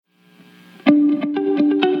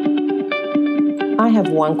I have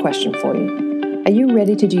one question for you. Are you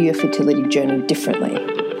ready to do your fertility journey differently?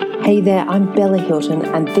 Hey there, I'm Bella Hilton,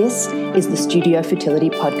 and this is the Studio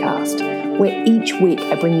Fertility Podcast, where each week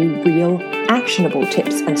I bring you real, actionable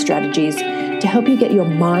tips and strategies to help you get your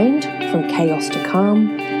mind from chaos to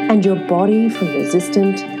calm and your body from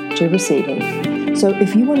resistant to receiving. So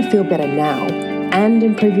if you want to feel better now and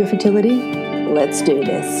improve your fertility, let's do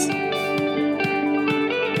this.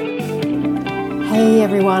 Hey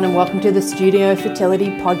everyone, and welcome to the Studio Fertility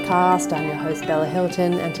Podcast. I'm your host Bella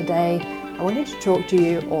Hilton, and today I wanted to talk to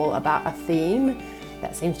you all about a theme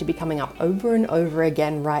that seems to be coming up over and over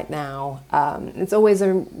again right now. It's always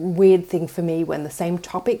a weird thing for me when the same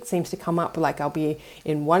topic seems to come up. Like I'll be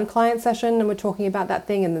in one client session and we're talking about that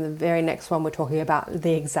thing, and then the very next one we're talking about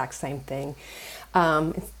the exact same thing.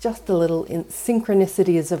 It's just the little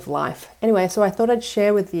synchronicities of life. Anyway, so I thought I'd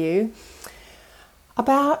share with you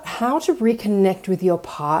about how to reconnect with your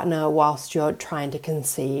partner whilst you're trying to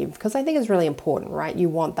conceive, because I think it's really important, right? You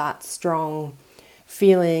want that strong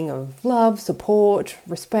feeling of love, support,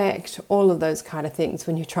 respect, all of those kind of things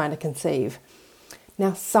when you're trying to conceive.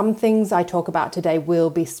 Now, some things I talk about today will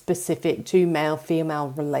be specific to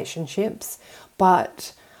male-female relationships,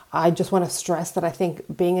 but I just want to stress that I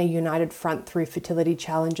think being a united front through fertility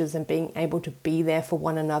challenges and being able to be there for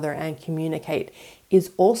one another and communicate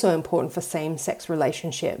is also important for same-sex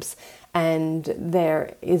relationships. And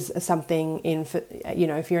there is something in,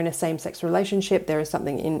 if you're in a same-sex relationship, there is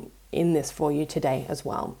something in this for you today as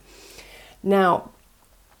well. Now,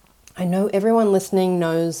 I know everyone listening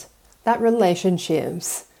knows that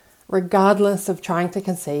relationships, regardless of trying to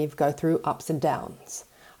conceive, go through ups and downs.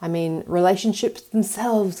 I mean, relationships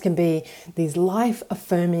themselves can be these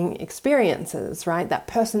life-affirming experiences, right? That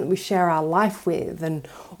person that we share our life with and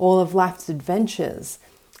all of life's adventures.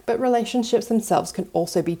 But relationships themselves can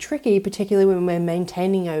also be tricky, particularly when we're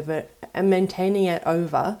maintaining it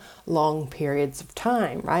over long periods of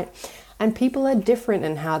time, right? And people are different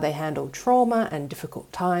in how they handle trauma and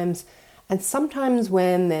difficult times. And sometimes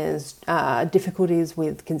when there's difficulties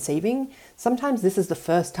with conceiving, sometimes this is the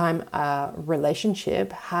first time a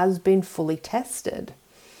relationship has been fully tested.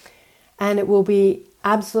 And it will be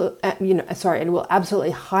it will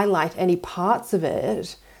absolutely highlight any parts of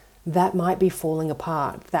it that might be falling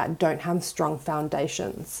apart, that don't have strong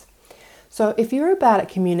foundations. So if you're bad at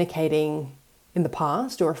communicating in the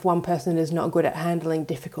past, or if one person is not good at handling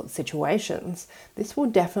difficult situations, this will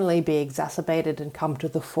definitely be exacerbated and come to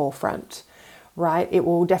the forefront, right? It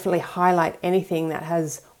will definitely highlight anything that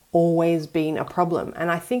has always been a problem. And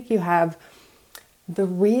I think you have the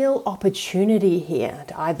real opportunity here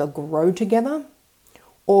to either grow together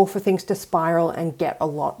or for things to spiral and get a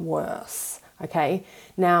lot worse, okay?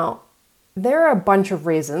 Now, there are a bunch of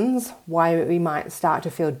reasons why we might start to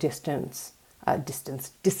feel distant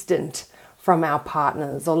from our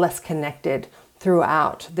partners or less connected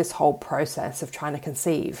throughout this whole process of trying to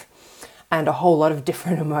conceive, and a whole lot of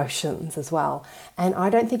different emotions as well. And I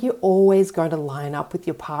don't think you're always going to line up with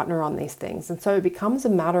your partner on these things. And so it becomes a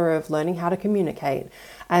matter of learning how to communicate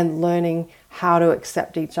and learning how to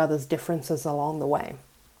accept each other's differences along the way.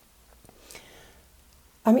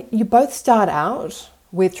 I mean, you both start out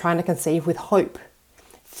with trying to conceive with hope,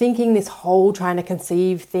 thinking this whole trying to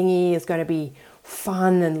conceive thingy is going to be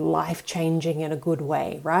fun and life-changing in a good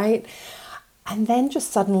way, right? And then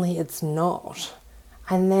just suddenly it's not.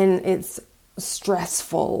 And then it's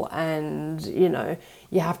stressful, and,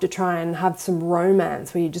 you have to try and have some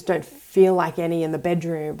romance where you just don't feel like any in the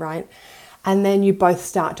bedroom, right? And then you both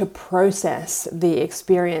start to process the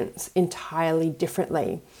experience entirely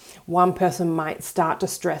differently. One person might start to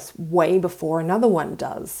stress way before another one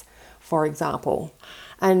does, for example.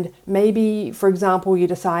 And maybe, for example, you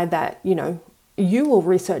decide that, you will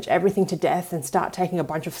research everything to death and start taking a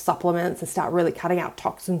bunch of supplements and start really cutting out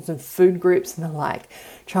toxins and food groups and the like,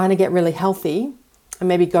 trying to get really healthy and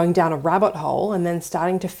maybe going down a rabbit hole and then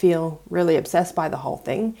starting to feel really obsessed by the whole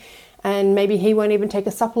thing. And maybe he won't even take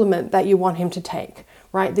a supplement that you want him to take,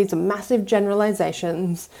 right? These are massive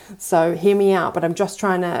generalizations, so hear me out, but I'm just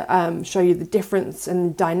trying to show you the difference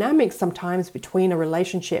and dynamics sometimes between a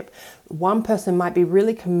relationship. One person might be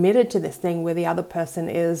really committed to this thing where the other person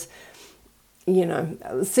is,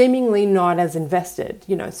 seemingly not as invested,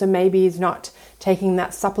 so maybe he's not taking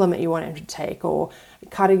that supplement you want him to take, or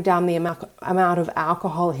cutting down the amount of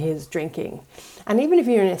alcohol he's drinking. And even if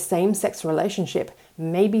you're in a same-sex relationship,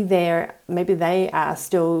 maybe they are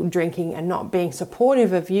still drinking and not being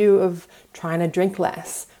supportive of you of trying to drink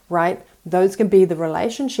less, right? Those can be the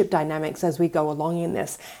relationship dynamics as we go along in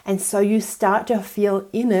this. And so you start to feel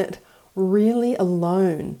in it really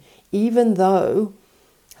alone, even though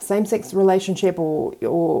same-sex relationship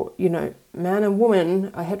or man and woman,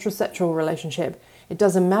 a heterosexual relationship, it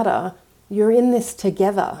doesn't matter. You're in this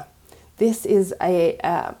together. This is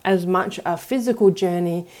as much a physical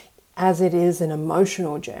journey as it is an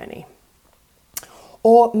emotional journey.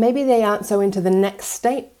 Or maybe they aren't so into the next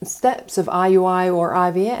steps of IUI or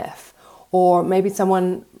IVF. Or maybe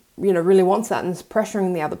someone, really wants that and is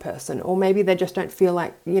pressuring the other person. Or maybe they just don't feel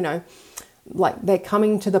like they're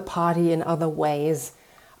coming to the party in other ways.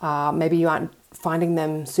 Maybe you aren't finding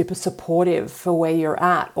them super supportive for where you're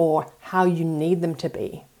at or how you need them to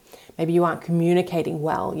be. Maybe you aren't communicating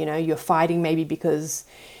well. You're fighting maybe because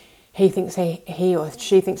he thinks he or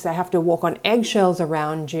she thinks they have to walk on eggshells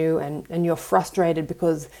around you, and you're frustrated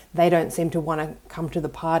because they don't seem to want to come to the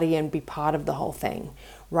party and be part of the whole thing,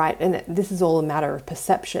 right? And this is all a matter of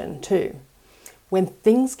perception too. When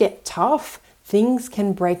things get tough, things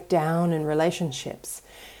can break down in relationships.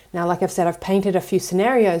 Now, like I've said, I've painted a few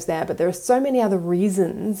scenarios there, but there are so many other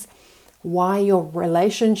reasons why your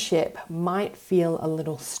relationship might feel a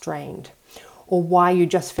little strained, or why you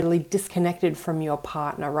just feel really disconnected from your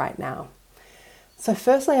partner right now. So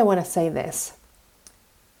firstly, I want to say this.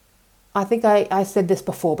 I think I said this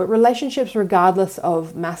before, but relationships, regardless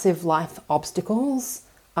of massive life obstacles,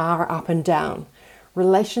 are up and down.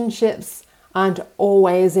 Relationships aren't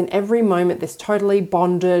always in every moment this totally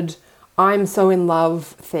bonded, I'm so in love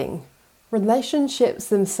thing. Relationships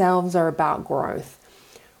themselves are about growth.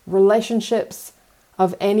 Relationships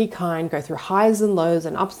of any kind go through highs and lows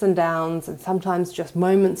and ups and downs, and sometimes just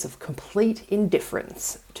moments of complete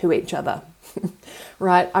indifference to each other.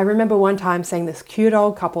 Right? I remember one time seeing this cute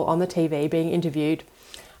old couple on the TV being interviewed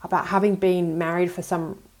about having been married for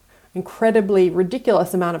some incredibly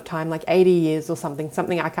ridiculous amount of time, like 80 years or something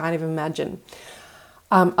I can't even imagine.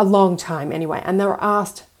 A long time anyway. And they were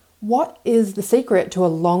asked, what is the secret to a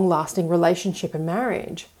long-lasting relationship and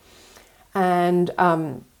marriage? And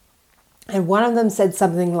one of them said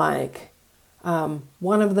something like,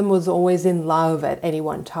 one of them was always in love at any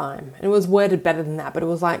one time. And it was worded better than that, but it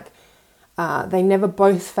was like, they never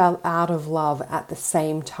both fell out of love at the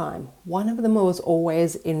same time. One of them was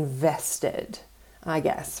always invested, I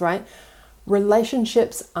guess, right?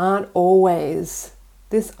 Relationships aren't always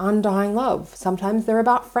this undying love. Sometimes they're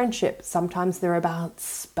about friendship. Sometimes they're about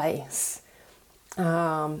space. Do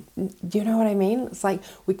you know what I mean? It's like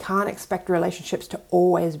we can't expect relationships to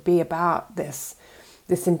always be about this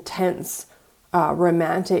intense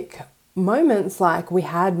romantic moments like we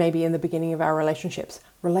had maybe in the beginning of our relationships.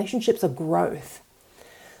 Relationships are growth.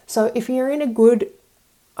 So if you're in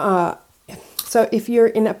if you're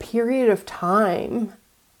in a period of time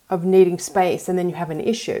of needing space and then you have an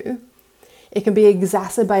issue, it can be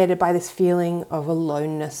exacerbated by this feeling of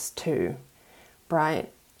aloneness too,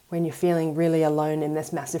 right? When you're feeling really alone in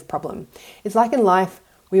this massive problem. It's like in life,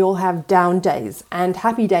 we all have down days and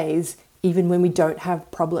happy days, even when we don't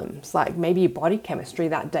have problems. Like maybe your body chemistry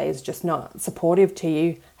that day is just not supportive to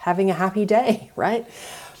you having a happy day, right?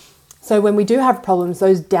 So when we do have problems,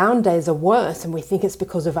 those down days are worse and we think it's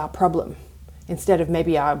because of our problem instead of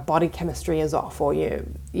maybe our body chemistry is off, or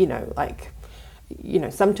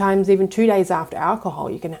sometimes even 2 days after alcohol,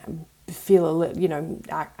 you can feel a little,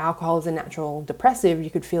 alcohol is a natural depressive, you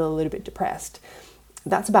could feel a little bit depressed.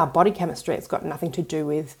 That's about body chemistry. It's got nothing to do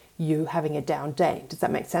with you having a down day. Does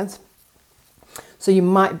that make sense? So you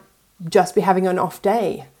might just be having an off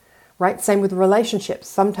day, right? Same with relationships.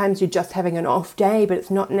 Sometimes you're just having an off day, but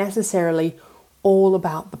it's not necessarily all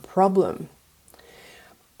about the problem.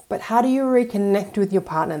 But how do you reconnect with your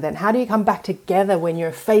partner then? How do you come back together when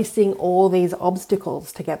you're facing all these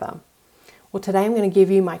obstacles together? Well, today I'm going to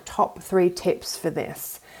give you my top 3 tips for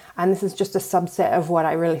this. And this is just a subset of what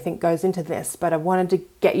I really think goes into this, but I wanted to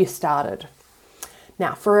get you started.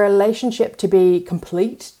 Now, for a relationship to be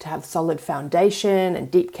complete, to have solid foundation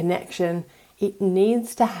and deep connection, it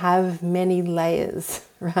needs to have many layers,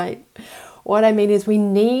 right? What I mean is we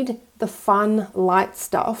need the fun, light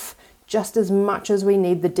stuff just as much as we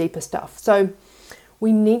need the deeper stuff. So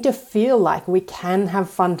we need to feel like we can have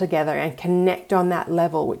fun together and connect on that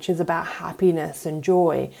level, which is about happiness and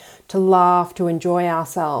joy, to laugh, to enjoy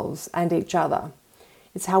ourselves and each other.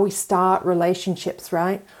 It's how we start relationships,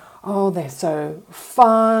 right? Oh, they're so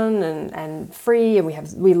fun and free, and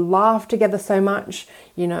we laugh together so much,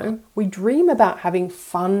 We dream about having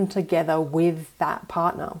fun together with that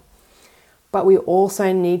partner. But we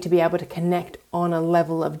also need to be able to connect on a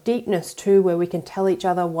level of deepness too, where we can tell each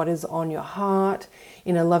other what is on your heart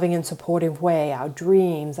in a loving and supportive way, our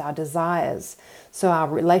dreams, our desires. So our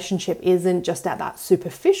relationship isn't just at that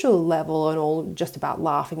superficial level and all just about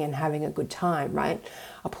laughing and having a good time, right?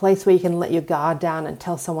 A place where you can let your guard down and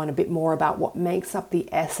tell someone a bit more about what makes up the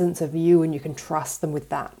essence of you, and you can trust them with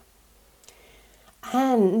that.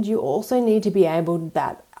 And you also need to be able,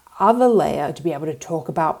 that other layer, to be able to talk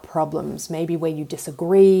about problems, maybe where you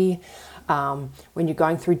disagree, when you're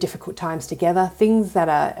going through difficult times together, things that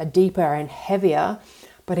are deeper and heavier,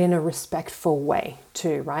 but in a respectful way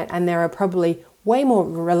too, right? And there are probably way more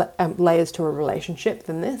layers to a relationship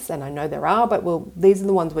than this, and I know there are, but these are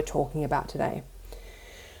the ones we're talking about today.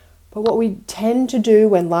 But what we tend to do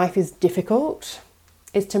when life is difficult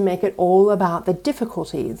is to make it all about the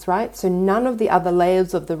difficulties, right? So none of the other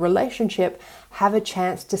layers of the relationship have a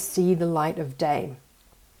chance to see the light of day.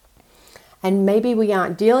 And maybe we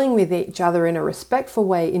aren't dealing with each other in a respectful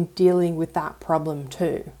way in dealing with that problem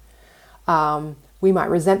too. We might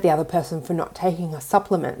resent the other person for not taking a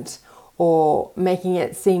supplement, or making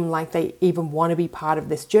it seem like they even want to be part of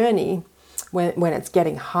this journey when it's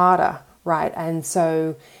getting harder, right? And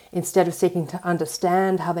so instead of seeking to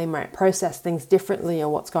understand how they might process things differently or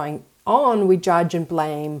what's going on, we judge and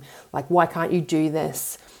blame, like, why can't you do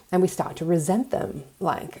this? And we start to resent them,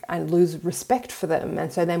 and lose respect for them.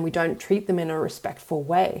 And so then we don't treat them in a respectful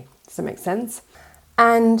way. Does that make sense?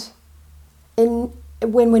 And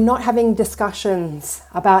when we're not having discussions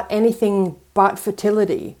about anything but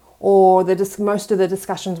fertility, or most of the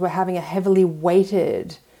discussions we're having are heavily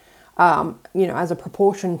weighted, as a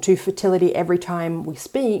proportion to fertility every time we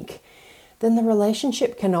speak, then the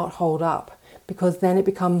relationship cannot hold up, because then it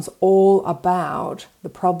becomes all about the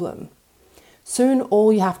problem. Soon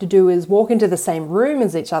all you have to do is walk into the same room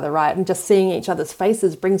as each other, right? And just seeing each other's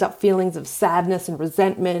faces brings up feelings of sadness and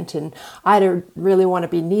resentment, and I don't really want to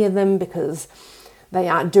be near them because they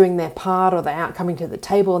aren't doing their part, or they aren't coming to the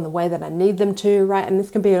table in the way that I need them to, right? And this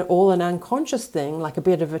can be all an unconscious thing, like a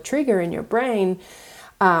bit of a trigger in your brain,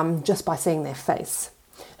 just by seeing their face.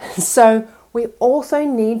 So we also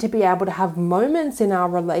need to be able to have moments in our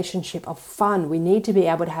relationship of fun. We need to be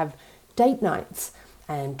able to have date nights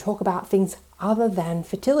and talk about things other than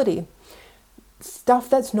fertility, stuff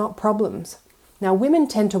that's not problems. Now, women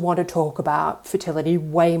tend to want to talk about fertility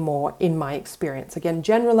way more, in my experience. Again,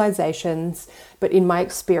 generalizations, but in my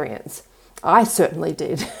experience, I certainly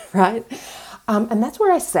did, right? And that's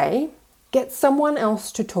where I say, get someone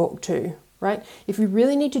else to talk to, right? If you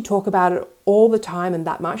really need to talk about it all the time and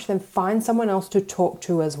that much, then find someone else to talk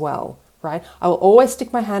to as well, right? I will always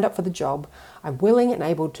stick my hand up for the job. I'm willing and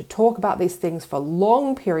able to talk about these things for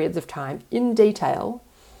long periods of time in detail,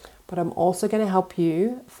 but I'm also going to help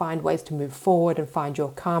you find ways to move forward and find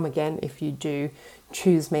your calm again if you do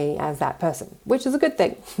choose me as that person, which is a good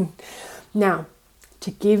thing. Now,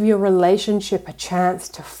 to give your relationship a chance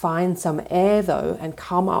to find some air though and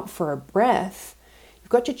come up for a breath, you've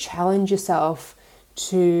got to challenge yourself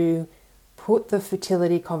to put the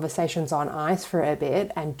fertility conversations on ice for a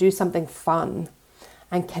bit and do something fun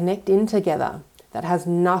and connect in together that has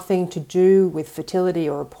nothing to do with fertility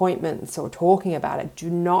or appointments or talking about it. Do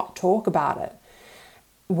not talk about it.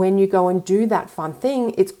 When you go and do that fun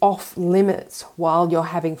thing, it's off limits while you're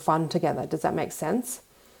having fun together. Does that make sense?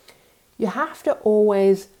 You have to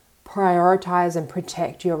always prioritize and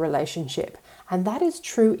protect your relationship. And that is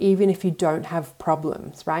true even if you don't have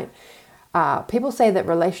problems, right? People say that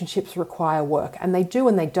relationships require work, and they do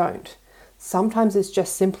and they don't. Sometimes it's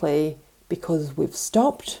just simply because we've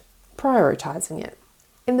stopped prioritizing it.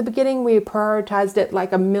 In the beginning, we prioritized it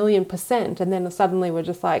like 1,000,000%, and then suddenly we're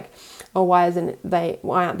just like, oh, why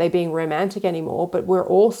aren't they being romantic anymore? But we're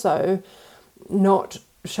also not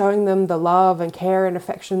showing them the love and care and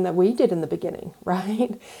affection that we did in the beginning,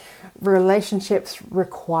 right? Relationships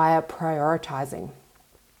require prioritizing.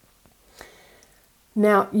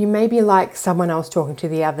 Now, you may be like someone I was talking to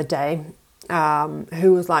the other day,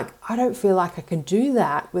 who was like, I don't feel like I can do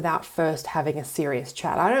that without first having a serious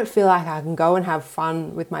chat. I don't feel like I can go and have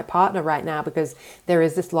fun with my partner right now because there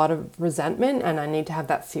is this lot of resentment and I need to have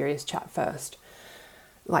that serious chat first.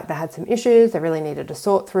 Like they had some issues they really needed to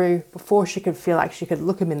sort through before she could feel like she could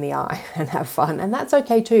look him in the eye and have fun. And that's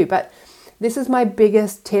okay too. But this is my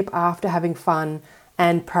biggest tip after having fun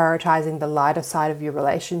and prioritizing the lighter side of your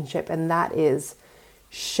relationship. And that is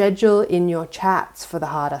schedule in your chats for the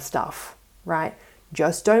harder stuff, right?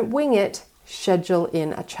 Just don't wing it. Schedule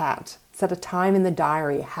in a chat. Set a time in the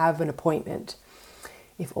diary. Have an appointment.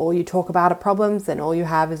 If all you talk about are problems, then all you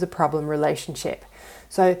have is a problem relationship.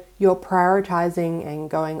 So you're prioritizing and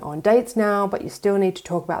going on dates now, but you still need to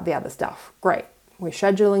talk about the other stuff. Great, we're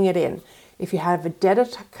scheduling it in. If you have a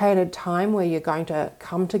dedicated time where you're going to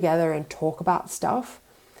come together and talk about stuff,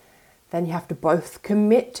 then you have to both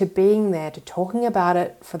commit to being there, to talking about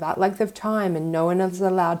it for that length of time, and no one is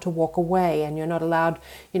allowed to walk away, and you're not allowed,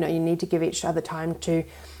 you need to give each other time to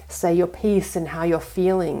say your piece and how you're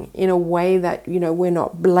feeling in a way that, we're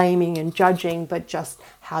not blaming and judging, but just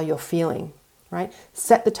how you're feeling, right?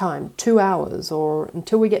 Set the time, 2 hours, or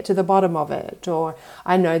until we get to the bottom of it. Or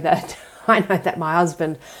I know that my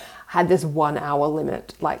husband had this 1 hour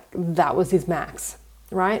limit, like that was his max,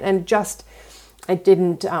 right? And it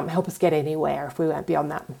didn't help us get anywhere if we went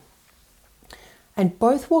beyond that. And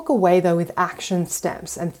both walk away though with action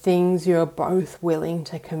steps and things you're both willing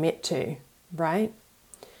to commit to, right?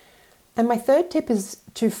 And my third tip is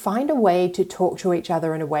to find a way to talk to each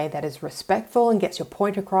other in a way that is respectful and gets your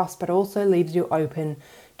point across, but also leaves you open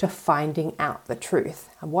to finding out the truth.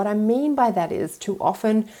 And what I mean by that is too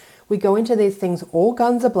often we go into these things all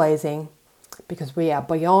guns a-blazing because we are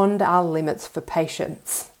beyond our limits for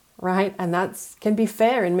patience, right? And that can be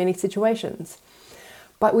fair in many situations.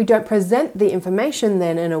 But we don't present the information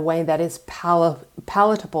then in a way that is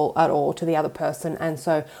palatable at all to the other person. And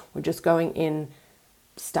so we're just going in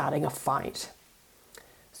starting a fight.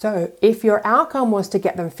 So if your outcome was to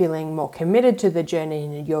get them feeling more committed to the journey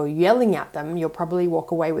and you're yelling at them, you'll probably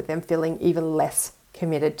walk away with them feeling even less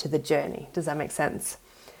committed to the journey. Does that make sense?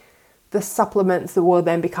 The supplements will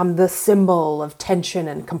then become the symbol of tension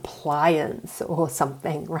and compliance or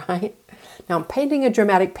something, right? Now I'm painting a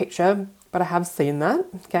dramatic picture, but I have seen that,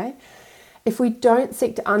 okay? If we don't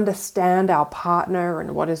seek to understand our partner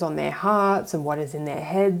and what is on their hearts and what is in their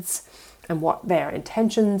heads and what their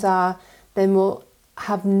intentions are, then we'll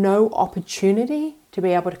have no opportunity to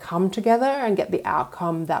be able to come together and get the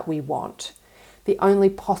outcome that we want. The only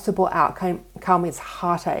possible outcome is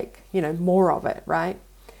heartache, more of it, right?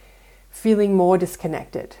 Feeling more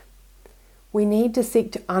disconnected. We need to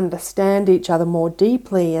seek to understand each other more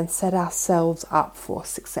deeply and set ourselves up for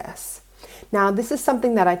success. Now, this is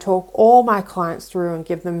something that I talk all my clients through and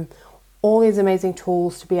give them all these amazing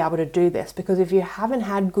tools to be able to do this, because if you haven't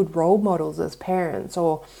had good role models as parents,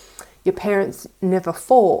 or your parents never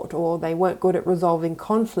fought, or they weren't good at resolving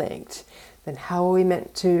conflict, then how are we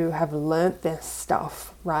meant to have learnt this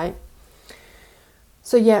stuff, right?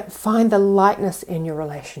 So yeah, find the lightness in your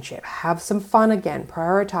relationship. Have some fun again.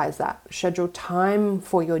 Prioritize that. Schedule time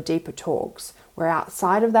for your deeper talks, where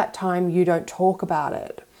outside of that time you don't talk about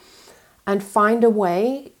it. And find a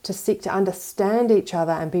way to seek to understand each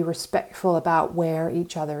other and be respectful about where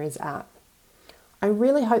each other is at. I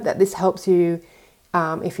really hope that this helps you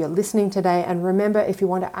if you're listening today. And remember, if you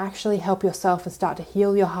want to actually help yourself and start to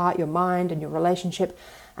heal your heart, your mind, and your relationship,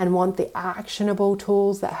 and want the actionable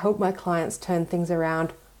tools that help my clients turn things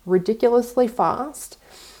around ridiculously fast,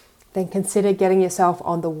 then consider getting yourself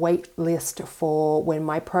on the wait list for when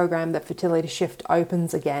my program, The Fertility Shift,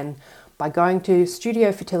 opens again by going to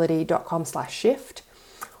studiofertility.com/shift,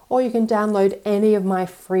 or you can download any of my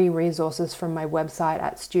free resources from my website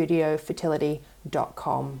at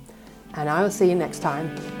studiofertility.com. And I will see you next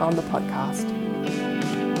time on the podcast.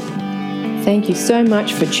 Thank you so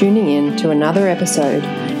much for tuning in to another episode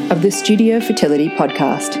of the Studio Fertility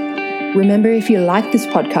Podcast. Remember, if you like this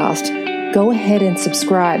podcast, go ahead and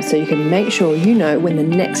subscribe so you can make sure you know when the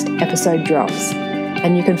next episode drops.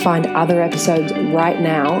 And you can find other episodes right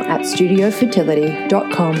now at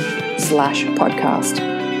studiofertility.com/podcast.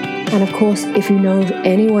 And of course, if you know of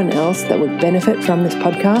anyone else that would benefit from this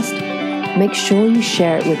podcast, make sure you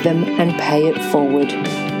share it with them and pay it forward.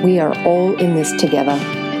 We are all in this together.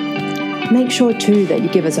 Make sure too that you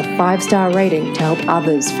give us a 5-star rating to help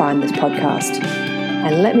others find this podcast.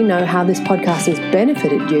 And let me know how this podcast has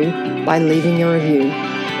benefited you by leaving a review,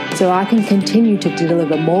 so I can continue to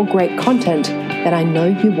deliver more great content that I know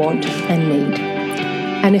you want and need.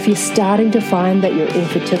 And if you're starting to find that your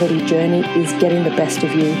infertility journey is getting the best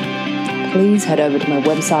of you, please head over to my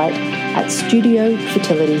website at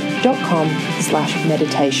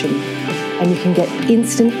studiofertility.com/meditation. And you can get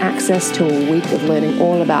instant access to a week of learning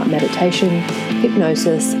all about meditation,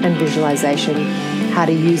 hypnosis, and visualization, how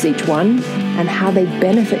to use each one and how they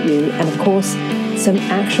benefit you, and of course, some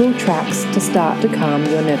actual tracks to start to calm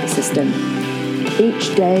your nervous system.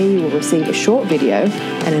 Each day you will receive a short video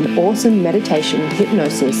and an awesome meditation,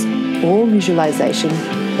 hypnosis, or visualization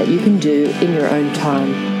that you can do in your own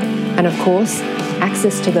time. And of course,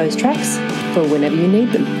 access to those tracks for whenever you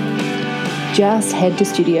need them. Just head to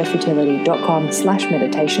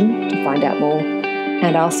studiofertility.com/meditation to find out more.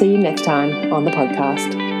 And I'll see you next time on the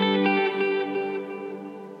podcast.